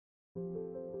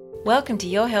Welcome to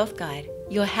Your Health Guide,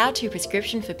 your how-to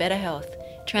prescription for better health,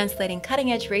 translating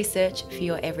cutting-edge research for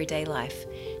your everyday life.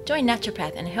 Join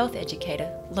naturopath and health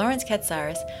educator Lawrence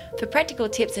Katsaris for practical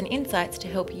tips and insights to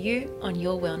help you on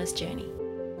your wellness journey.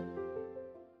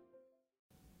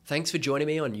 Thanks for joining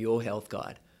me on Your Health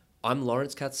Guide. I'm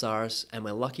Lawrence Katsaris, and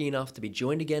we're lucky enough to be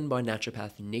joined again by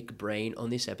naturopath Nick Breen on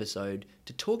this episode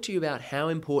to talk to you about how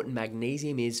important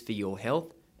magnesium is for your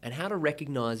health and how to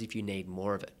recognise if you need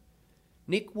more of it.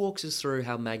 Nick walks us through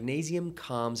how magnesium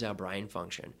calms our brain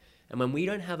function, and when we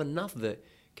don't have enough of it,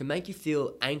 can make you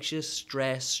feel anxious,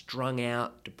 stressed, strung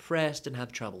out, depressed, and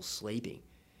have trouble sleeping.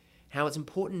 How it's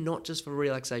important not just for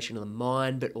relaxation of the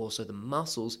mind, but also the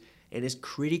muscles, and is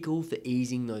critical for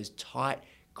easing those tight,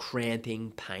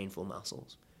 cramping, painful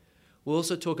muscles. We'll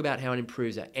also talk about how it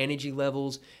improves our energy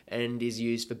levels and is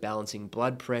used for balancing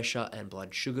blood pressure and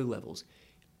blood sugar levels,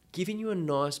 giving you a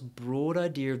nice broad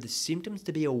idea of the symptoms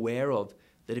to be aware of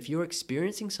that if you're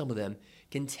experiencing some of them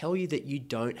can tell you that you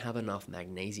don't have enough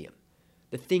magnesium.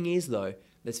 The thing is though,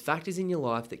 there's factors in your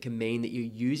life that can mean that you're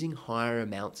using higher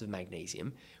amounts of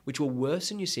magnesium, which will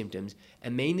worsen your symptoms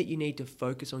and mean that you need to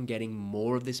focus on getting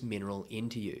more of this mineral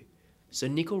into you. So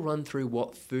Nick will run through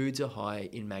what foods are high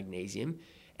in magnesium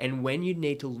and when you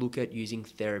need to look at using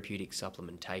therapeutic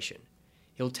supplementation.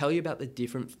 He'll tell you about the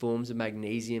different forms of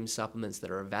magnesium supplements that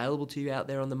are available to you out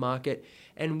there on the market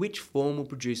and which form will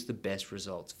produce the best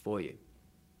results for you.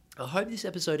 I hope this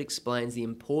episode explains the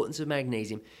importance of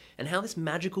magnesium and how this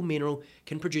magical mineral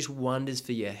can produce wonders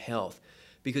for your health.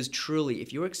 Because truly,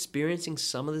 if you're experiencing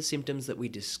some of the symptoms that we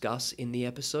discuss in the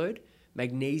episode,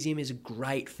 magnesium is a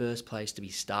great first place to be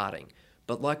starting.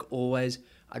 But like always,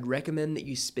 I'd recommend that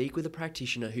you speak with a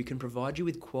practitioner who can provide you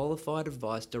with qualified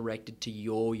advice directed to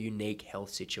your unique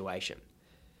health situation.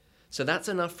 So that's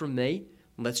enough from me.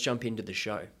 Let's jump into the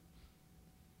show.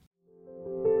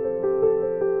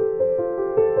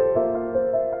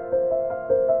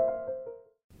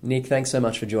 Nick, thanks so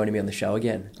much for joining me on the show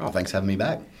again. Oh, thanks for having me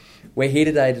back. We're here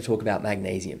today to talk about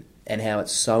magnesium and how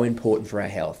it's so important for our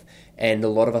health. And a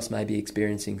lot of us may be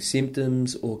experiencing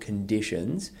symptoms or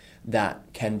conditions that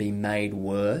can be made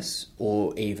worse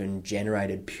or even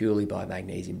generated purely by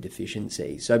magnesium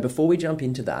deficiency. So before we jump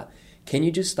into that, can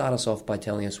you just start us off by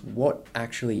telling us what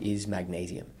actually is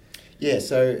magnesium? Yeah,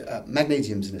 so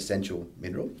magnesium is an essential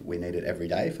mineral. We need it every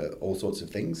day for all sorts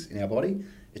of things in our body.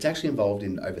 It's actually involved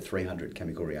in over 300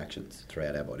 chemical reactions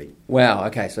throughout our body. Wow,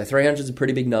 okay, so 300 is a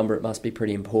pretty big number. It must be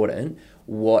pretty important.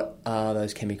 What are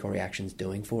those chemical reactions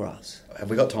doing for us? Have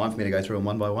we got time for me to go through them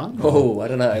one by one? Oh, I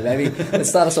don't know. Maybe let's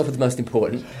start us off with the most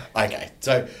important. Okay,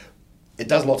 so it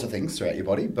does lots of things throughout your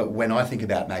body, but when I think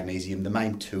about magnesium, the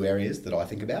main two areas that I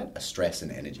think about are stress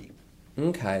and energy.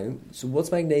 Okay, so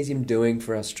what's magnesium doing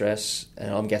for our stress?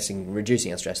 And I'm guessing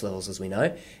reducing our stress levels, as we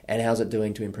know. And how's it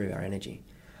doing to improve our energy?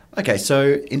 Okay,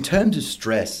 so in terms of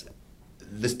stress,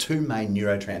 there's two main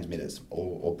neurotransmitters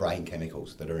or brain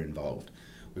chemicals that are involved.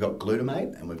 We've got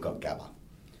glutamate and we've got GABA.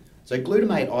 So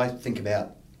glutamate I think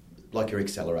about like your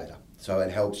accelerator. So it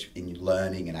helps in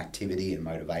learning and activity and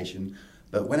motivation.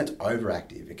 But when it's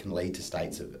overactive, it can lead to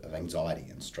states of anxiety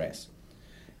and stress.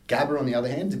 GABA, on the other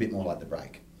hand, is a bit more like the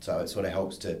brake. So it sort of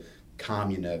helps to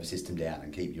calm your nervous system down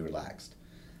and keep you relaxed.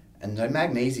 And so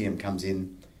magnesium comes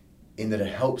in that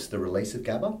it helps the release of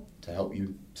GABA to help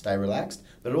you stay relaxed,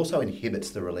 but it also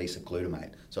inhibits the release of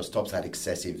glutamate. So it stops that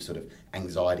excessive sort of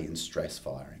anxiety and stress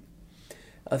firing.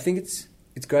 I think it's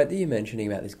great that you're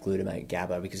mentioning about this glutamate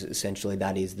GABA because essentially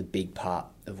that is the big part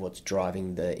of what's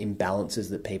driving the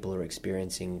imbalances that people are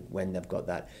experiencing when they've got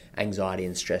that anxiety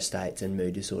and stress states and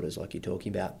mood disorders like you're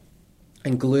talking about.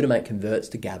 And glutamate converts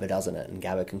to GABA, doesn't it? And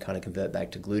GABA can kind of convert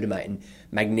back to glutamate. And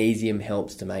magnesium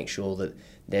helps to make sure that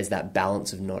there's that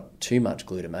balance of not too much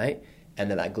glutamate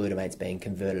and that glutamate's being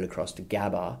converted across to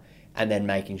GABA and then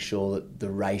making sure that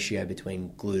the ratio between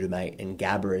glutamate and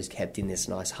GABA is kept in this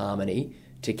nice harmony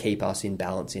to keep us in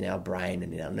balance in our brain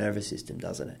and in our nervous system,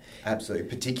 doesn't it? Absolutely,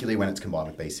 particularly when it's combined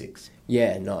with B6.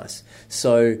 Yeah, nice.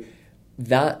 So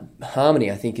that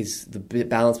harmony, I think, is the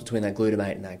balance between that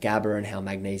glutamate and that GABA and how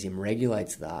magnesium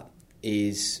regulates that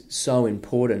is so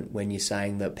important when you're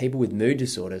saying that people with mood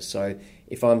disorders, so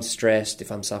if I'm stressed,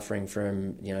 if I'm suffering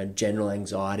from general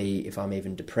anxiety, if I'm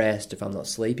even depressed, if I'm not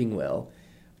sleeping well,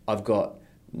 I've got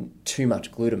too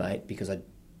much glutamate because I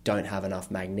don't have enough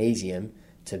magnesium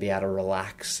to be able to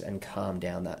relax and calm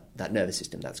down that nervous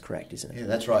system. That's correct, isn't it? Yeah,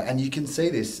 that's right. And you can see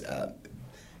this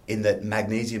in that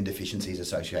magnesium deficiency is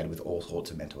associated with all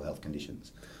sorts of mental health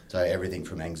conditions. So everything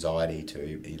from anxiety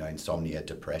to insomnia,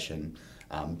 depression,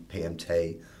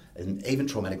 PMT, and even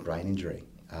traumatic brain injury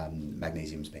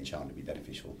magnesium's been shown to be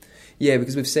beneficial. Yeah,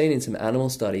 because we've seen in some animal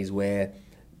studies where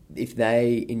if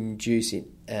they induce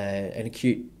an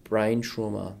acute brain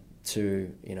trauma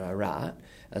to a rat,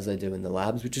 as they do in the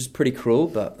labs, which is pretty cruel,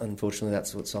 but unfortunately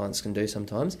that's what science can do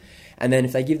sometimes. And then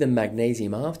if they give them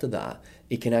magnesium after that,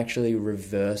 it can actually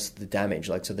reverse the damage,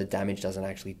 so the damage doesn't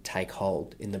actually take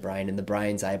hold in the brain, and the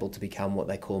brain's able to become what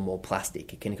they call more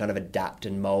plastic. It can kind of adapt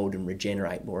and mould and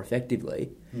regenerate more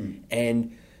effectively.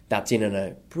 And that's in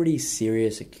a pretty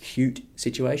serious acute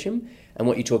situation. And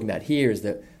what you're talking about here is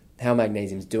that how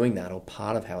magnesium's doing that, or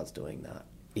part of how it's doing that,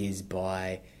 is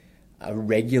by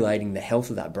regulating the health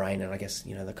of that brain and I guess,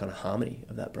 the kind of harmony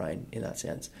of that brain in that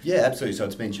sense. Yeah, absolutely. So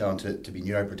it's been shown to be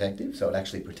neuroprotective. So it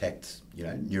actually protects,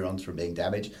 neurons from being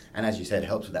damaged. And as you said, it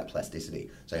helps with that plasticity.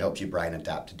 So it helps your brain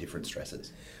adapt to different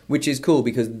stresses. Which is cool,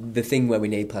 because the thing where we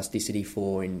need plasticity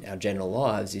for in our general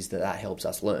lives is that helps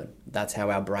us learn. That's how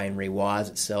our brain rewires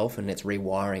itself, and it's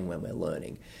rewiring when we're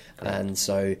learning. Correct. And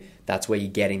so that's where you're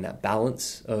getting that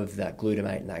balance of that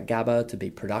glutamate and that GABA to be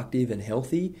productive and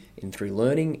healthy through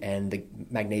learning, and the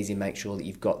magnesium makes sure that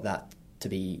you've got that to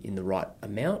be in the right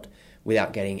amount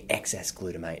without getting excess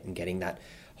glutamate and getting that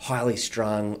highly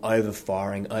strung,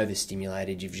 overfiring,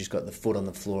 overstimulated. You've just got the foot on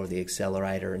the floor of the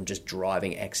accelerator and just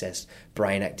driving excess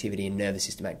brain activity and nervous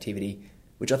system activity,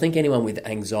 which I think anyone with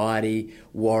anxiety,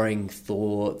 worrying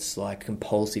thoughts,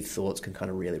 compulsive thoughts can kind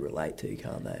of really relate to,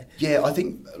 can't they? Yeah, I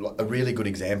think a really good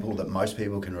example that most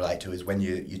people can relate to is when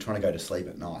you're trying to go to sleep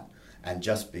at night and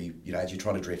just be, as you're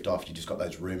trying to drift off, you just got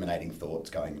those ruminating thoughts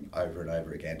going over and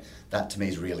over again. That to me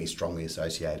is really strongly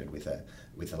associated with a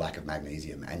lack of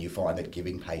magnesium. And you find that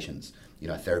giving patients,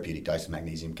 a therapeutic dose of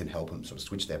magnesium can help them sort of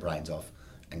switch their brains off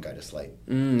and go to sleep.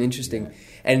 Interesting. Yeah.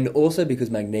 And also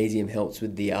because magnesium helps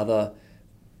with the other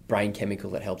brain chemical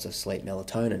that helps us sleep,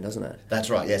 melatonin, doesn't it? That's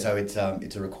right, yeah. So it's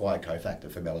a required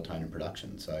cofactor for melatonin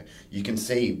production. So you can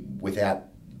see without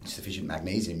sufficient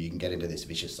magnesium, you can get into this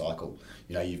vicious cycle.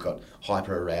 You've got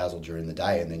hyperarousal during the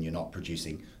day, and then you're not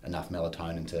producing enough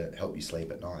melatonin to help you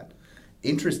sleep at night.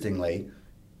 Interestingly,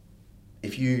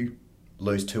 if you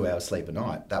lose 2 hours sleep a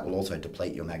night, that will also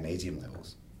deplete your magnesium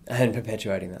levels. And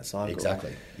perpetuating that cycle.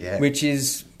 Exactly, yeah. Which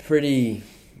is pretty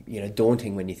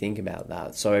daunting when you think about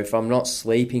that. So if I'm not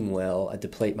sleeping well, I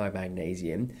deplete my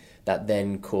magnesium. That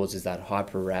then causes that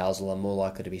hyperarousal. I'm more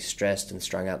likely to be stressed and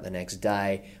strung out the next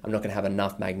day. I'm not going to have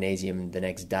enough magnesium the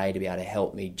next day to be able to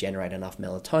help me generate enough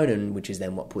melatonin, which is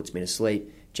then what puts me to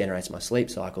sleep, generates my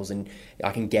sleep cycles, and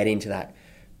I can get into that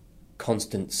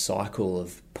constant cycle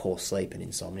of poor sleep and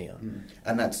insomnia.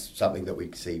 And that's something that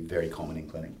we see very common in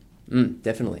clinic.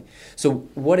 Definitely. So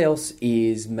what else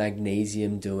is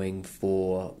magnesium doing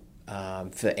for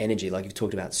energy? Like you've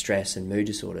talked about stress and mood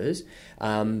disorders.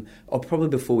 Probably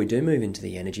before we do move into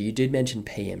the energy, you did mention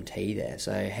PMT there.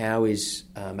 So how is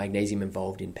magnesium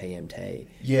involved in PMT?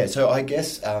 Yeah, so I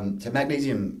guess so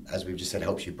magnesium, as we've just said,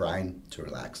 helps your brain to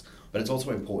relax, but it's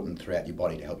also important throughout your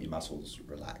body to help your muscles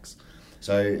relax.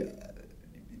 So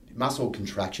muscle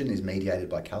contraction is mediated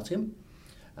by calcium.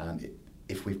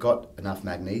 If we've got enough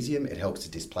magnesium, it helps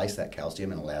to displace that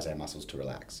calcium and allows our muscles to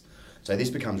relax. So this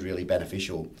becomes really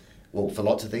beneficial, well, for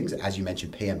lots of things. As you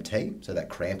mentioned, PMT, so that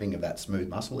cramping of that smooth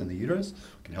muscle in the uterus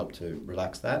can help to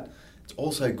relax that. It's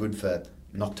also good for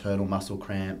nocturnal muscle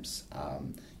cramps,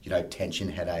 tension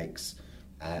headaches,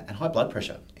 and high blood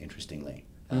pressure, interestingly.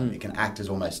 It can act as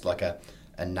almost like a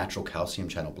natural calcium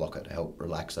channel blocker to help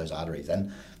relax those arteries.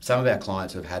 And some of our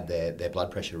clients have had their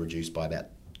blood pressure reduced by about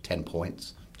 10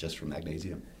 points just from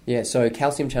magnesium. Yeah, so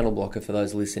calcium channel blocker, for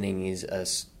those listening, is a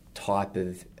type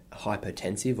of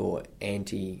hypertensive or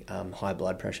anti-high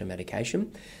blood pressure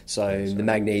medication. So the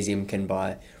magnesium can,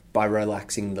 by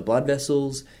relaxing the blood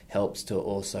vessels, helps to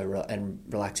also, and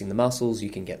relaxing the muscles, you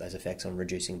can get those effects on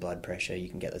reducing blood pressure, you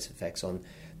can get those effects on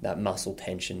that muscle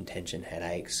tension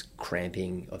headaches,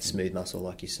 cramping of smooth muscle,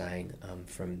 like you're saying,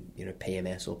 from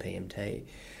PMS or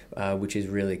PMT, which is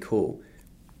really cool.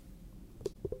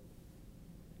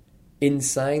 In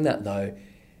saying that though,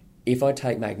 if I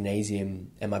take magnesium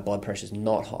and my blood pressure is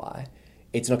not high,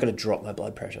 it's not going to drop my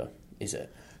blood pressure, is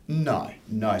it? No.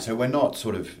 So we're not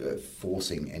sort of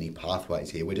forcing any pathways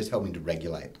here. We're just helping to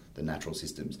regulate the natural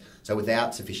systems. So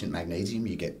without sufficient magnesium,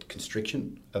 you get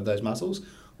constriction of those muscles.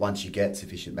 Once you get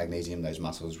sufficient magnesium, those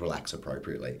muscles relax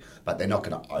appropriately. But they're not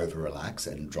going to over-relax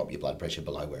and drop your blood pressure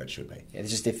below where it should be. Yeah,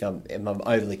 it's just if I'm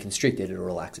overly constricted, it'll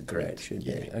relax it to where it should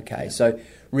be. Okay, yeah. So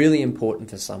really important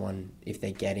for someone if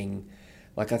they're getting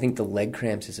Like I think the leg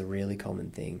cramps is a really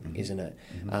common thing, isn't it?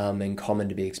 And common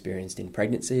to be experienced in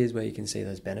pregnancy is where you can see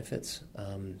those benefits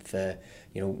for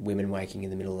women waking in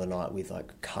the middle of the night with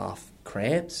like calf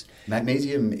cramps.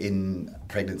 Magnesium in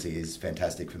pregnancy is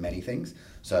fantastic for many things.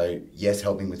 So yes,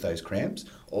 helping with those cramps.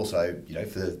 Also,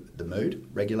 for the mood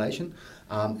regulation,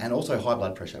 and also high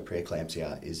blood pressure.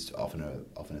 Preeclampsia is often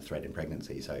a threat in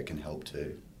pregnancy, so it can help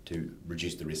to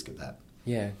reduce the risk of that.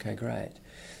 Yeah. Okay. Great.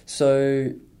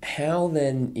 So how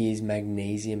then is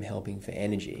magnesium helping for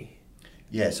energy?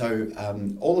 Yeah, so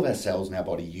all of our cells in our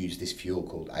body use this fuel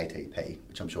called ATP,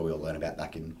 which I'm sure we all learned about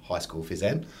back in high school phys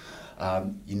ed.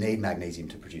 You need magnesium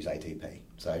to produce ATP.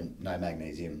 So no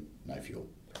magnesium, no fuel.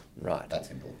 Right. That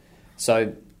simple.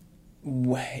 So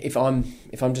if I'm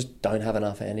just don't have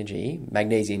enough energy,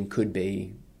 magnesium could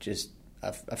be just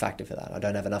a factor for that. I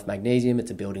don't have enough magnesium.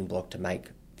 It's a building block to make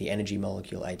the energy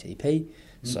molecule ATP.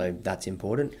 So that's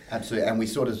important. Absolutely, and we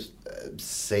sort of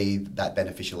see that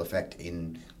beneficial effect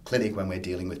in clinic when we're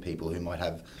dealing with people who might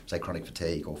have, say, chronic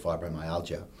fatigue or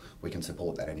fibromyalgia. We can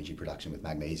support that energy production with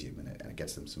magnesium, and it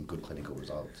gets them some good clinical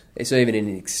results. So even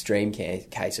in extreme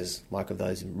cases, like of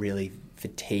those really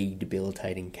fatigue,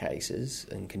 debilitating cases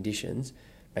and conditions,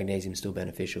 magnesium is still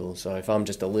beneficial. So if I'm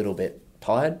just a little bit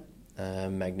tired,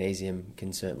 magnesium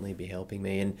can certainly be helping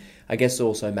me. And I guess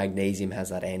also magnesium has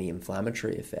that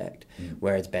anti-inflammatory effect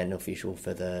where it's beneficial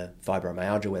for the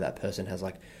fibromyalgia, where that person has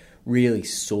like really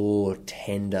sore,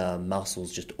 tender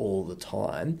muscles just all the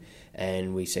time.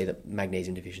 And we see that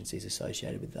magnesium deficiency is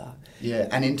associated with that. Yeah,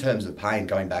 and in terms of pain,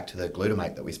 going back to the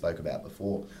glutamate that we spoke about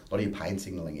before, a lot of your pain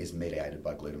signalling is mediated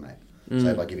by glutamate.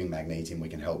 So by giving magnesium, we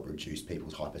can help reduce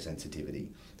people's hypersensitivity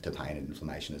to pain and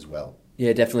inflammation as well.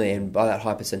 Yeah, definitely. And by that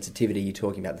hypersensitivity, you're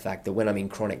talking about the fact that when I'm in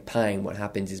chronic pain, what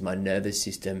happens is my nervous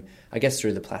system, I guess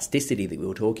through the plasticity that we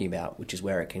were talking about, which is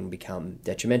where it can become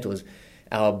detrimental, is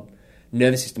our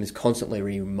nervous system is constantly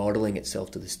remodeling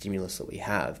itself to the stimulus that we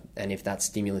have. And if that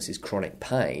stimulus is chronic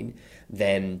pain,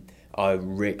 then I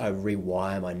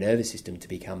rewire my nervous system to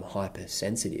become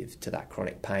hypersensitive to that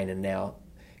chronic pain. And now,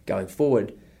 going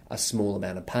forward, a small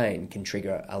amount of pain can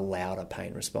trigger a louder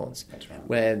pain response. That's right.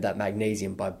 Where that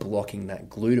magnesium, by blocking that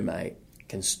glutamate,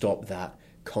 can stop that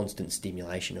constant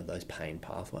stimulation of those pain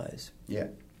pathways. Yeah.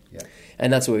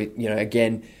 And that's where,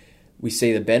 again, we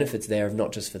see the benefits there of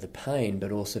not just for the pain,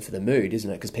 but also for the mood, isn't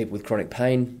it? Because people with chronic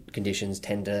pain conditions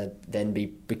tend to then be,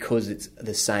 because it's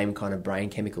the same kind of brain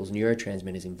chemicals,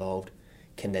 neurotransmitters involved,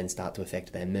 can then start to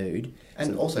affect their mood.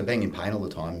 And also being in pain all the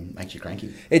time makes you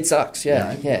cranky. It sucks,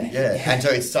 yeah. And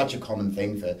so it's such a common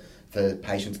thing for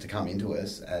patients to come into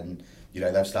us and,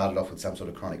 they've started off with some sort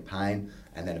of chronic pain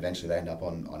and then eventually they end up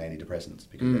on antidepressants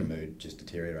because their mood just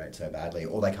deteriorates so badly,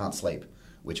 or they can't sleep,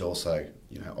 which also,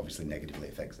 obviously negatively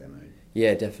affects their mood.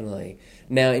 Yeah, definitely.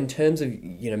 Now, in terms of,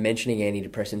 mentioning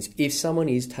antidepressants, if someone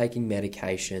is taking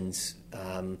medications,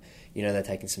 they're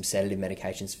taking some sedative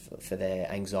medications for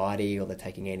their anxiety, or they're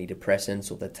taking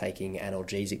antidepressants, or they're taking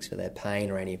analgesics for their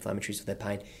pain or anti-inflammatories for their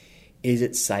pain, is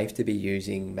it safe to be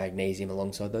using magnesium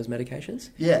alongside those medications?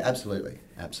 Yeah, absolutely.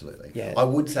 Yeah. I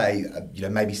would say,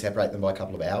 maybe separate them by a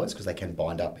couple of hours because they can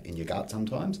bind up in your gut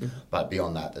sometimes. But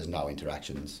beyond that, there's no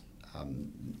interactions,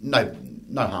 no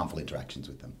harmful interactions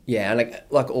with them. Yeah, and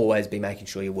like always, be making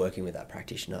sure you're working with that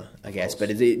practitioner, I guess. But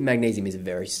magnesium is a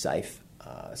very safe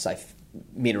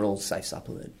mineral, safe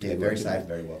supplement. Yeah, very safe,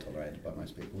 very well tolerated by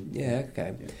most people. Yeah,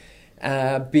 okay.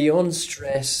 Yeah. Beyond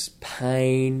stress,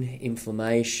 pain,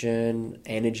 inflammation,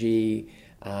 energy,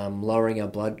 lowering our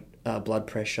blood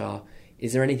pressure,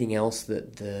 is there anything else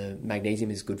that the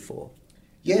magnesium is good for?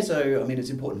 Yeah, so it's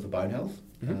important for bone health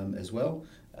as well.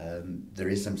 There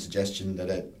is some suggestion that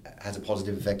it has a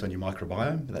positive effect on your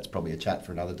microbiome, but that's probably a chat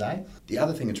for another day. The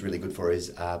other thing it's really good for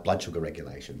is blood sugar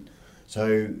regulation.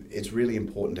 So it's really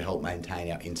important to help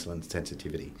maintain our insulin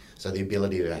sensitivity, so the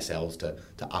ability of our cells to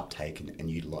uptake and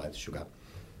utilise sugar.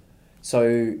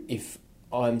 So if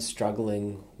I'm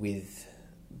struggling with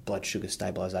blood sugar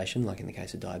stabilisation, like in the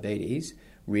case of diabetes,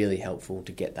 really helpful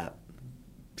to get that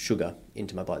sugar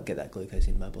into my blood, get that glucose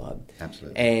into my blood.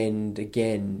 Absolutely. And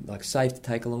again, safe to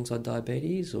take alongside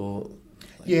diabetes, or...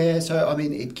 Yeah, so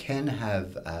it can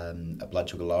have a blood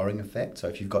sugar lowering effect. So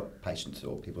if you've got patients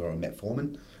or people who are on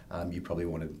metformin, you probably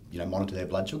want to monitor their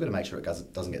blood sugar to make sure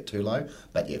it doesn't get too low.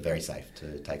 But yeah, very safe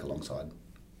to take alongside.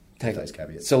 Take those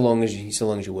caveats. So long as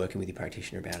you're working with your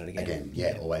practitioner about it again.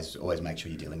 Always make sure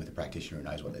you're dealing with a practitioner who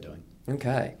knows what they're doing.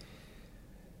 Okay.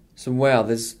 So wow,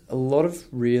 there's a lot of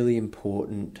really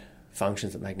important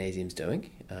functions that magnesium's doing.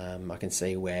 I can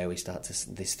see where we start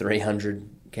to this 300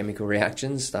 chemical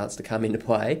reactions starts to come into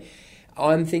play.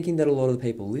 I'm thinking that a lot of the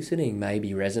people listening may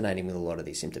be resonating with a lot of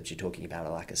these symptoms. You're talking about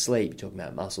a lack of sleep, you're talking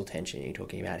about muscle tension, you're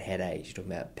talking about headaches, you're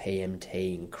talking about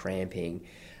PMT and cramping,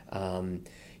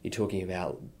 you're talking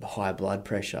about high blood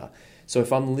pressure. So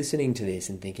if I'm listening to this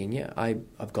and thinking, yeah,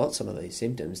 I've got some of these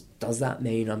symptoms, does that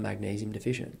mean I'm magnesium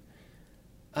deficient?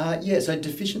 So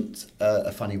deficient's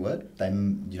a funny word. They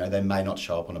may not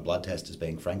show up on a blood test as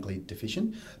being frankly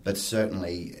deficient, but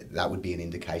certainly that would be an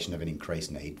indication of an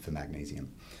increased need for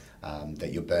magnesium.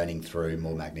 That you're burning through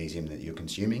more magnesium that you're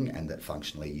consuming, and that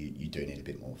functionally you do need a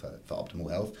bit more for optimal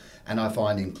health. And I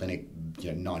find in clinic,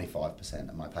 95%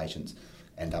 of my patients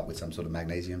end up with some sort of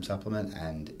magnesium supplement,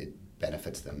 and it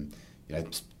benefits them.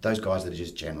 Those guys that are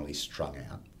just generally strung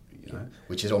out,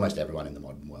 which is almost everyone in the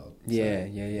modern world.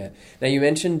 Yeah. Now, you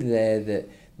mentioned there that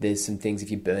there's some things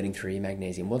if you're burning through your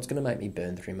magnesium. What's going to make me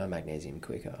burn through my magnesium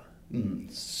quicker?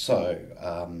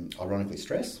 Ironically,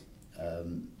 stress,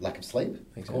 lack of sleep,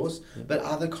 of course, but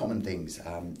other common things,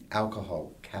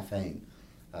 alcohol, caffeine,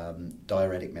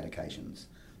 diuretic medications,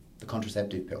 the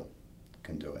contraceptive pill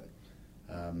can do it.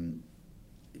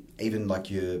 Even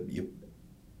like your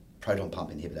proton pump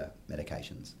inhibitor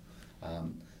medications.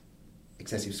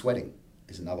 Excessive sweating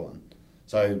is another one.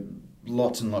 So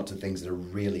lots and lots of things that are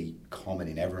really common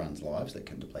in everyone's lives that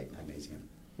can deplete magnesium.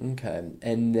 Okay,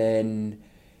 and then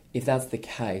if that's the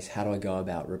case, how do I go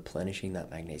about replenishing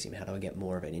that magnesium? How do I get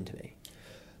more of it into me?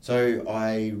 So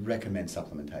I recommend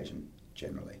supplementation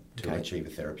generally to achieve a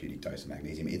therapeutic dose of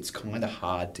magnesium. It's kind of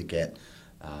hard to get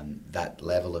that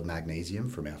level of magnesium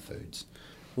from our foods.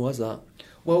 Why's that?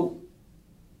 Well,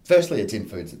 firstly, it's in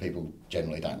foods that people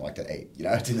generally don't like to eat.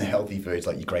 It's in the healthy foods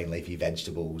like your green leafy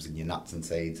vegetables and your nuts and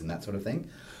seeds and that sort of thing.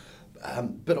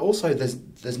 But also,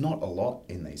 there's not a lot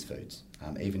in these foods,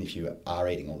 even if you are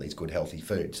eating all these good healthy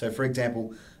foods. So, for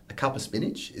example, a cup of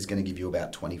spinach is going to give you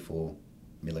about 24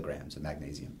 milligrams of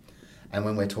magnesium. And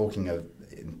when we're talking of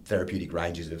therapeutic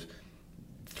ranges of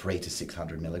 300 to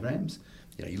 600 milligrams,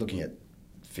 you're looking at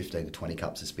 15 to 20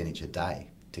 cups of spinach a day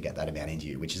to get that amount into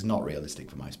you, which is not realistic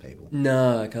for most people.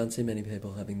 No, I can't see many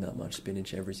people having that much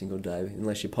spinach every single day,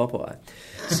 unless you're Popeye.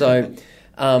 So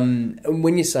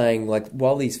when you're saying,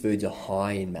 while these foods are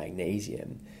high in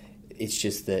magnesium, it's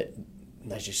just that,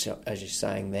 as you're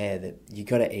saying there, that you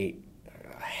got to eat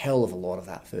a hell of a lot of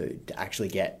that food to actually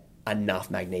get enough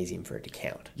magnesium for it to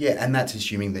count. Yeah, and that's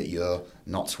assuming that you're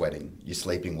not sweating, you're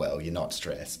sleeping well, you're not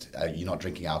stressed, you're not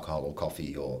drinking alcohol or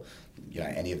coffee or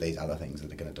any of these other things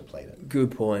that are going to deplete it.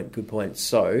 Good point.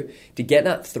 So to get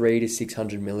that 300 to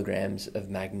 600 milligrams of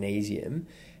magnesium,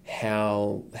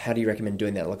 how do you recommend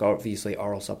doing that? Obviously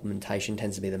oral supplementation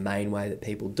tends to be the main way that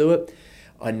people do it.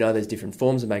 I know there's different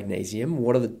forms of magnesium.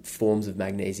 What are the forms of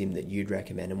magnesium that you'd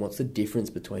recommend, and what's the difference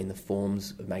between the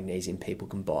forms of magnesium people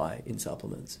can buy in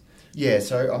supplements? Yeah,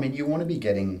 so you want to be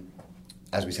getting,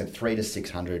 as we said, 300 to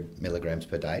 600 milligrams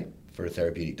per day for a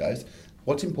therapeutic dose.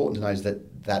 What's important to know is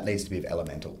that needs to be of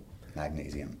elemental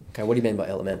magnesium. Okay, what do you mean by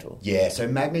elemental? Yeah, so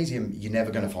magnesium, you're never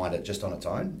going to find it just on its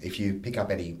own. If you pick up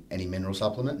any mineral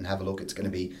supplement and have a look, it's going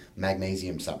to be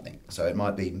magnesium something. So it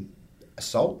might be a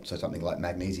salt, so something like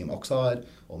magnesium oxide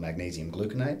or magnesium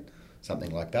gluconate,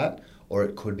 something like that, or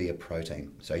it could be a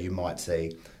protein. So you might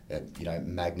see,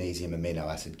 magnesium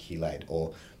amino acid chelate,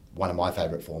 or one of my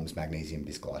favourite forms, magnesium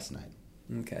bisglycinate.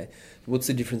 Okay. What's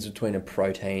the difference between a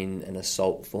protein and a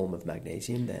salt form of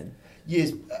magnesium then?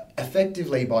 Yes,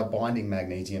 effectively by binding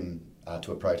magnesium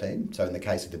to a protein. So in the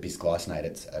case of the bisglycinate,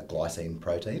 it's a glycine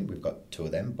protein. We've got two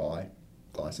of them,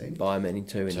 bi-glycine. Bi meaning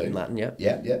two in Latin, yeah.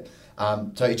 Yeah.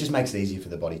 So it just makes it easier for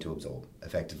the body to absorb.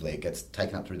 Effectively, it gets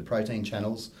taken up through the protein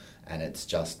channels, and it's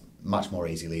just much more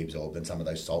easily absorbed than some of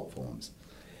those salt forms.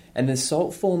 And the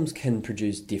salt forms can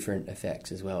produce different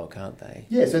effects as well, can't they?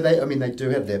 Yeah, so they do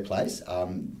have their place,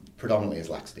 predominantly as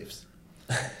laxatives.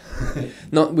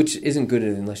 Which isn't good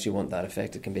unless you want that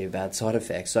effect. It can be a bad side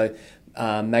effect. So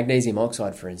magnesium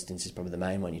oxide, for instance, is probably the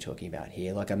main one you're talking about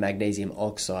here. Like a magnesium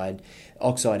oxide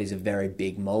is a very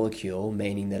big molecule,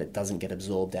 meaning that it doesn't get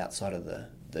absorbed outside of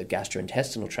the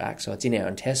gastrointestinal tract. So it's in our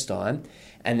intestine,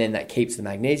 and then that keeps the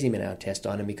magnesium in our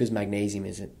intestine. And because magnesium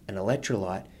is an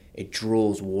electrolyte, it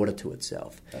draws water to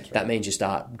itself. That's right. That means you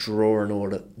start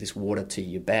drawing this water to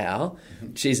your bowel,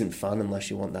 which isn't fun unless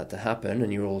you want that to happen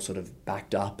and you're all sort of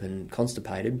backed up and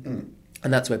constipated.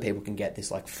 And that's where people can get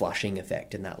this like flushing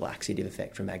effect and that laxative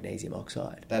effect from magnesium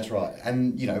oxide. That's right.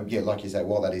 And, like you say,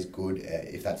 while that is good,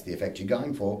 if that's the effect you're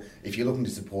going for, if you're looking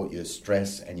to support your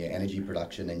stress and your energy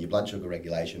production and your blood sugar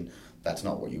regulation, that's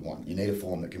not what you want. You need a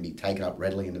form that can be taken up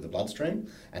readily into the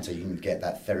bloodstream, and so you can get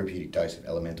that therapeutic dose of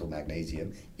elemental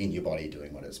magnesium in your body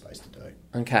doing what it's supposed to do.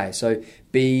 Okay, so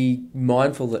be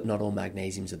mindful that not all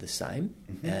magnesiums are the same.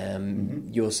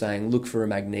 You're saying look for a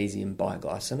magnesium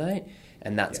biglycinate,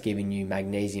 and that's giving you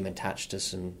magnesium attached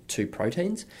to two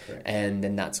proteins. Correct. And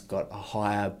then that's got a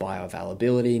higher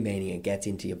bioavailability, meaning it gets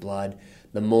into your blood.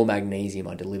 The more magnesium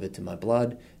I deliver to my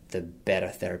blood, the better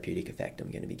therapeutic effect I'm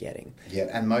going to be getting. Yeah,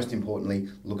 and most importantly,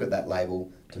 look at that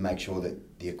label to make sure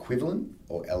that the equivalent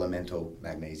or elemental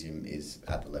magnesium is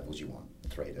at the levels you want,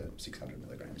 300 to 600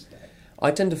 milligrams a day.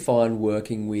 I tend to find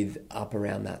working with up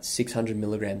around that 600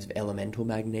 milligrams of elemental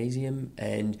magnesium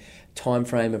and time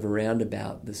frame of around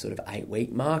about the sort of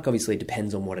 8-week mark. Obviously, it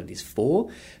depends on what it is for,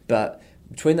 but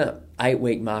between that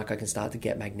 8-week mark, I can start to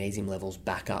get magnesium levels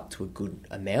back up to a good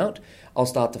amount. I'll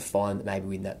start to find that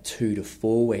maybe in that 2 to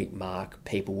 4 week mark,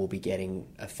 people will be getting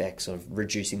effects of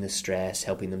reducing the stress,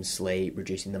 helping them sleep,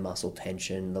 reducing the muscle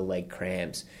tension, the leg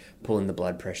cramps, pulling the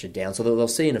blood pressure down. So they'll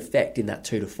see an effect in that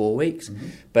 2 to 4 weeks.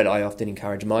 But I often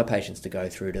encourage my patients to go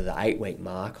through to the 8-week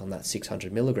mark on that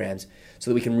 600 milligrams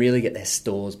so that we can really get their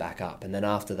stores back up. And then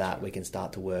after that, we can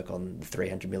start to work on the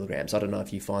 300 milligrams. I don't know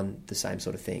if you find the same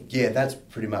sort of thing. Yeah, that's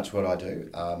pretty much what I do.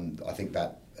 I think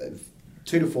that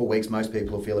 2 to 4 weeks, most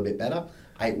people will feel a bit better.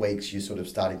 8 weeks, you're sort of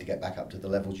starting to get back up to the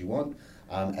levels you want.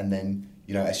 And then,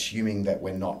 assuming that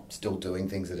we're not still doing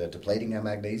things that are depleting our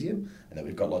magnesium and that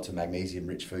we've got lots of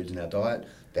magnesium-rich foods in our diet,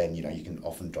 then, you can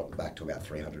often drop back to about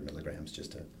 300 milligrams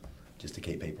just to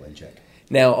keep people in check.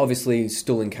 Now, obviously,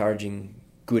 still encouraging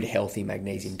good, healthy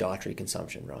magnesium dietary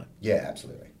consumption, right? Yeah,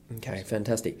 absolutely. Okay,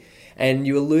 fantastic. And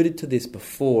you alluded to this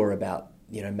before about,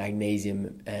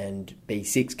 magnesium and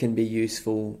B6 can be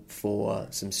useful for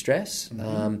some stress.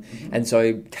 And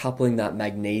so coupling that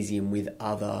magnesium with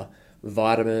other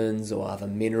vitamins or other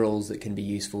minerals that can be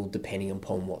useful depending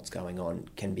upon what's going on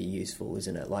can be useful,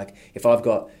 isn't it? Like if I've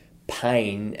got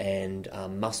pain and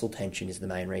muscle tension is the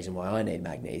main reason why I need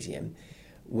magnesium,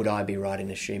 would I be right in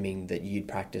assuming that you'd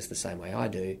practice the same way I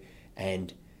do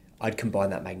and I'd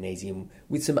combine that magnesium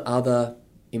with some other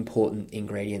important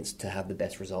ingredients to have the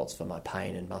best results for my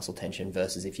pain and muscle tension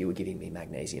versus if you were giving me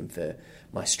magnesium for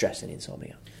my stress and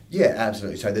insomnia? Yeah,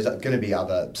 absolutely. So there's going to be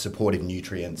other supportive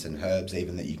nutrients and herbs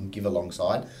even that you can give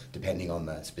alongside depending on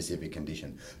the specific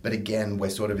condition. But again, we're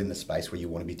sort of in the space where you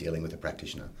want to be dealing with a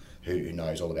practitioner who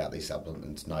knows all about these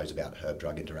supplements, knows about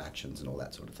herb-drug interactions and all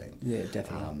that sort of thing. Yeah,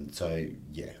 definitely. So,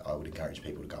 I would encourage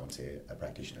people to go and see a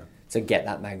practitioner. So get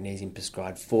that magnesium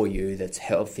prescribed for you that's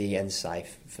healthy and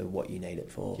safe for what you need it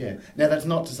for. Yeah. Now, that's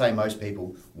not to say most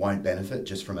people won't benefit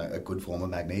just from a good form of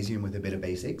magnesium with a bit of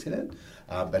B6 in it.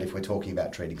 But if we're talking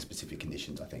about treating specific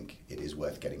conditions, I think it is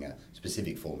worth getting a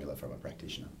specific formula from a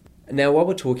practitioner. Now, while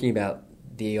we're talking about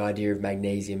the idea of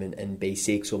magnesium and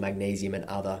B6 or magnesium and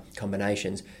other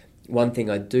combinations, one thing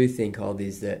I do think of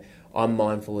is that I'm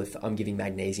mindful if I'm giving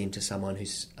magnesium to someone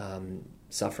who's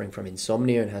suffering from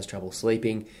insomnia and has trouble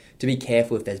sleeping, to be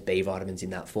careful if there's B vitamins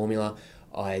in that formula.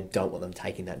 I don't want them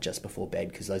taking that just before bed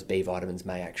because those B vitamins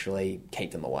may actually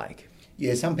keep them awake.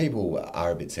 Yeah, some people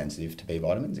are a bit sensitive to B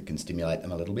vitamins. It can stimulate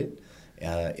them a little bit.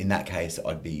 In that case,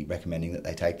 I'd be recommending that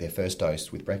they take their first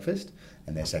dose with breakfast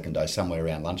and their second dose somewhere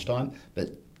around lunchtime,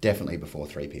 but definitely before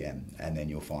 3 p.m. And then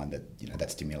you'll find that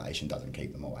that stimulation doesn't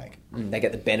keep them awake. They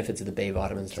get the benefits of the B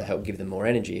vitamins to help give them more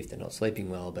energy if they're not sleeping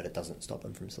well, but it doesn't stop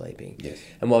them from sleeping. Yes.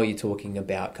 And while you're talking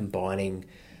about combining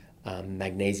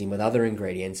magnesium with other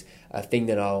ingredients, a thing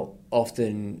that I'll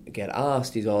often get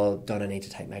asked is, don't I need to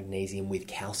take magnesium with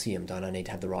calcium? Don't I need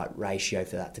to have the right ratio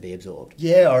for that to be absorbed?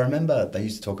 Yeah, I remember they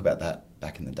used to talk about that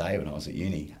back in the day when I was at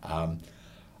uni.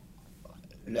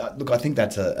 Look, I think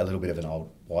that's a little bit of an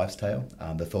old wives' tale.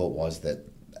 The thought was that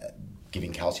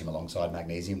giving calcium alongside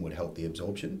magnesium would help the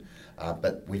absorption.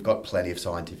 But we've got plenty of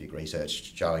scientific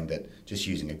research showing that just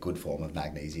using a good form of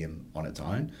magnesium on its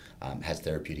own has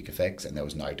therapeutic effects, and there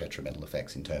was no detrimental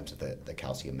effects in terms of the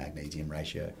calcium-magnesium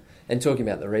ratio. And talking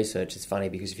about the research, it's funny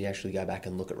because if you actually go back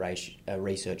and look at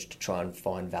research to try and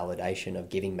find validation of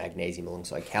giving magnesium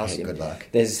alongside calcium, good luck.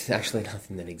 There's actually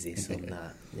nothing that exists on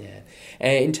that. Yeah.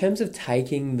 And in terms of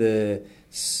taking the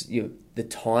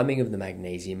timing of the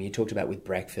magnesium, you talked about with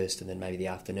breakfast and then maybe the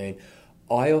afternoon.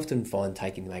 I often find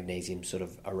taking the magnesium sort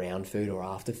of around food or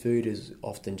after food is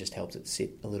often just helps it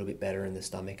sit a little bit better in the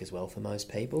stomach as well for most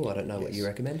people. I don't know what you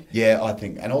recommend. Yeah, I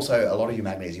think, and also a lot of your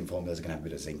magnesium formulas are going to have a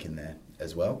bit of zinc in there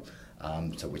as well.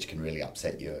 so which can really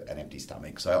upset an empty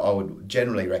stomach. So I would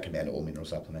generally recommend all mineral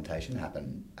supplementation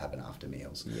happen after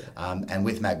meals. Yeah. And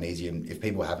with magnesium, if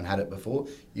people haven't had it before,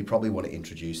 you probably want to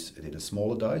introduce it in a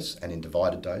smaller dose and in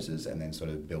divided doses, and then sort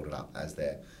of build it up as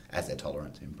their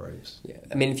tolerance improves. Yeah,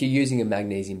 I mean, if you're using a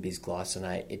magnesium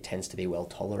bisglycinate, it tends to be well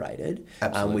tolerated,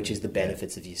 which is the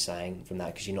benefits of you saying from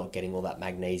that, because you're not getting all that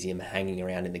magnesium hanging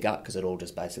around in the gut, because it all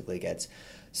just basically gets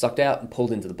sucked out and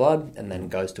pulled into the blood and then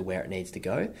goes to where it needs to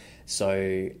go.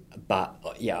 So, but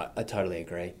yeah, I totally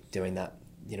agree. Doing that,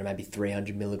 maybe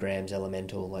 300 milligrams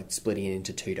elemental, like splitting it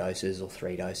into 2 doses or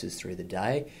 3 doses through the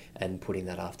day and putting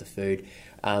that after food.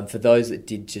 For those that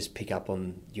did just pick up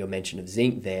on your mention of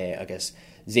zinc there, I guess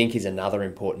zinc is another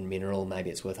important mineral. Maybe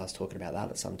it's worth us talking about that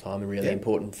at some time. Really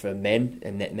important for men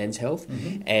and men's health.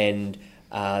 Mm-hmm.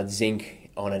 And zinc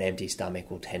on an empty stomach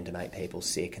will tend to make people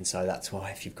sick, and so that's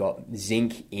why if you've got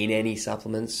zinc in any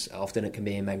supplements, often it can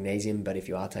be in magnesium, but if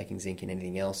you are taking zinc in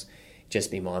anything else, just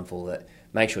be mindful that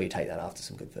make sure you take that after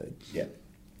some good food. Yeah,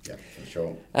 for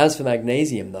sure. As for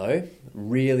magnesium though,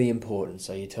 really important.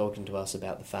 So you're talking to us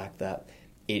about the fact that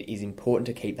it is important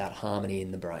to keep that harmony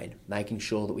in the brain, making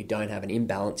sure that we don't have an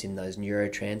imbalance in those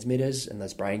neurotransmitters and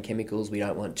those brain chemicals. We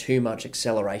don't want too much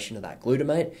acceleration of that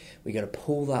glutamate. We've got to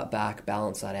pull that back,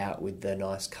 balance that out with the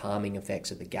nice calming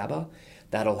effects of the GABA.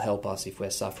 That'll help us if we're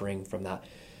suffering from that,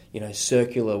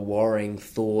 circular worrying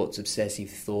thoughts, obsessive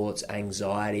thoughts,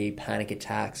 anxiety, panic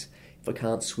attacks. If I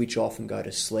can't switch off and go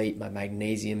to sleep, my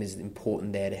magnesium is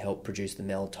important there to help produce the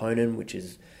melatonin, which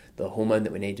is the hormone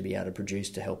that we need to be able to produce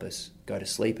to help us go to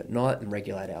sleep at night and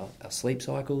regulate our sleep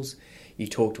cycles. You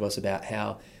talked to us about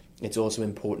how it's also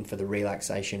important for the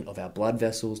relaxation of our blood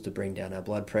vessels to bring down our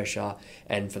blood pressure,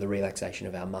 and for the relaxation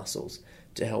of our muscles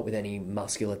to help with any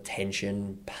muscular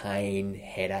tension, pain,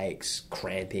 headaches,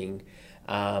 cramping.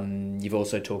 You've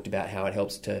also talked about how it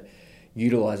helps to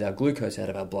utilise our glucose out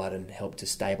of our blood and help to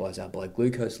stabilise our blood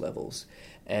glucose levels.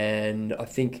 And I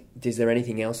think, is there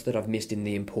anything else that I've missed in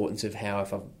the importance of how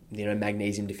if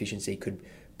magnesium deficiency could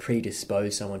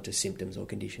predispose someone to symptoms or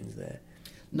conditions there?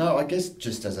 No, I guess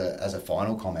just as a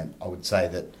final comment, I would say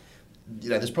that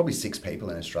there's probably 6 people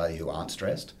in Australia who aren't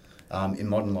stressed. In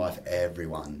modern life,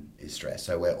 everyone is stressed,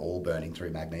 so we're all burning through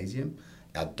magnesium.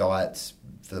 Our diets,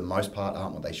 for the most part,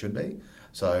 aren't what they should be.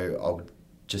 So I would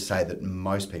just say that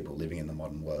most people living in the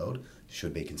modern world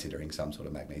should be considering some sort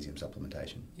of magnesium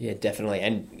supplementation. Yeah, definitely.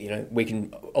 And,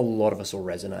 a lot of us will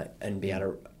resonate and be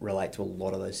able to relate to a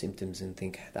lot of those symptoms and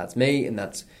think, that's me, and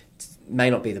that's may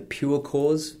not be the pure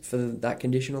cause for that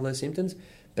condition or those symptoms,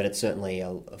 but it's certainly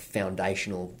a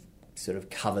foundational sort of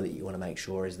cover that you want to make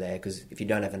sure is there, because if you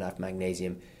don't have enough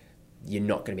magnesium, you're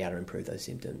not going to be able to improve those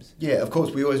symptoms. Yeah, of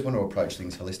course, we always want to approach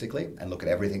things holistically and look at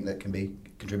everything that can be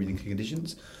contributing to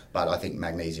conditions. But I think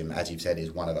magnesium, as you've said,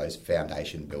 is one of those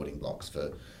foundation building blocks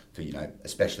for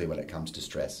especially when it comes to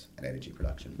stress and energy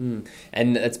production.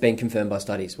 And it's been confirmed by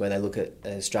studies where they look at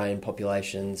Australian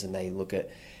populations, and they look at,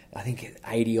 I think,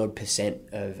 80-odd%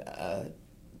 of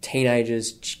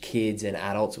teenagers, kids and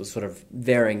adults. It was sort of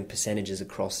varying percentages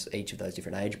across each of those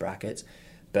different age brackets,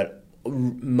 but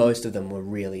most of them were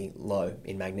really low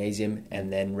in magnesium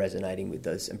and then resonating with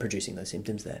those and producing those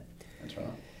symptoms there. That's right.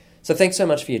 So thanks so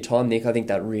much for your time, Nick. I think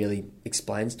that really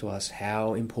explains to us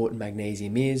how important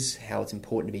magnesium is, how it's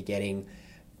important to be getting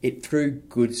it through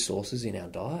good sources in our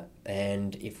diet,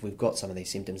 and if we've got some of these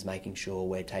symptoms, making sure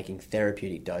we're taking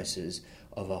therapeutic doses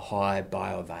of a high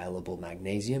bioavailable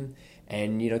magnesium,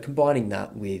 and combining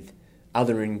that with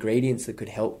other ingredients that could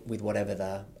help with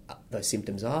whatever those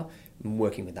symptoms are.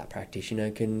 Working with that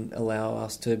practitioner can allow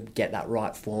us to get that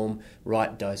right form,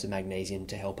 right dose of magnesium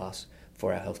to help us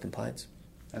for our health complaints.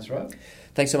 That's right.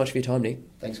 Thanks so much for your time, Nick.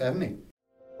 Thanks for having me.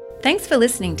 Thanks for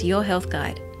listening to Your Health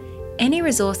Guide. Any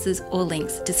resources or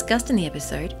links discussed in the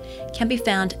episode can be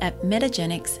found at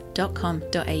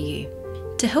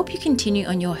metagenics.com.au. To help you continue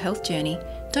on your health journey,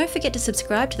 don't forget to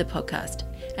subscribe to the podcast.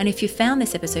 And if you found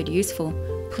this episode useful,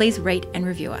 please rate and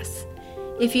review us.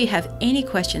 If you have any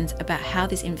questions about how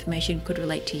this information could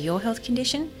relate to your health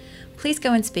condition, please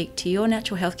go and speak to your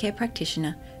natural healthcare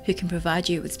practitioner who can provide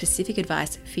you with specific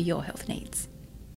advice for your health needs.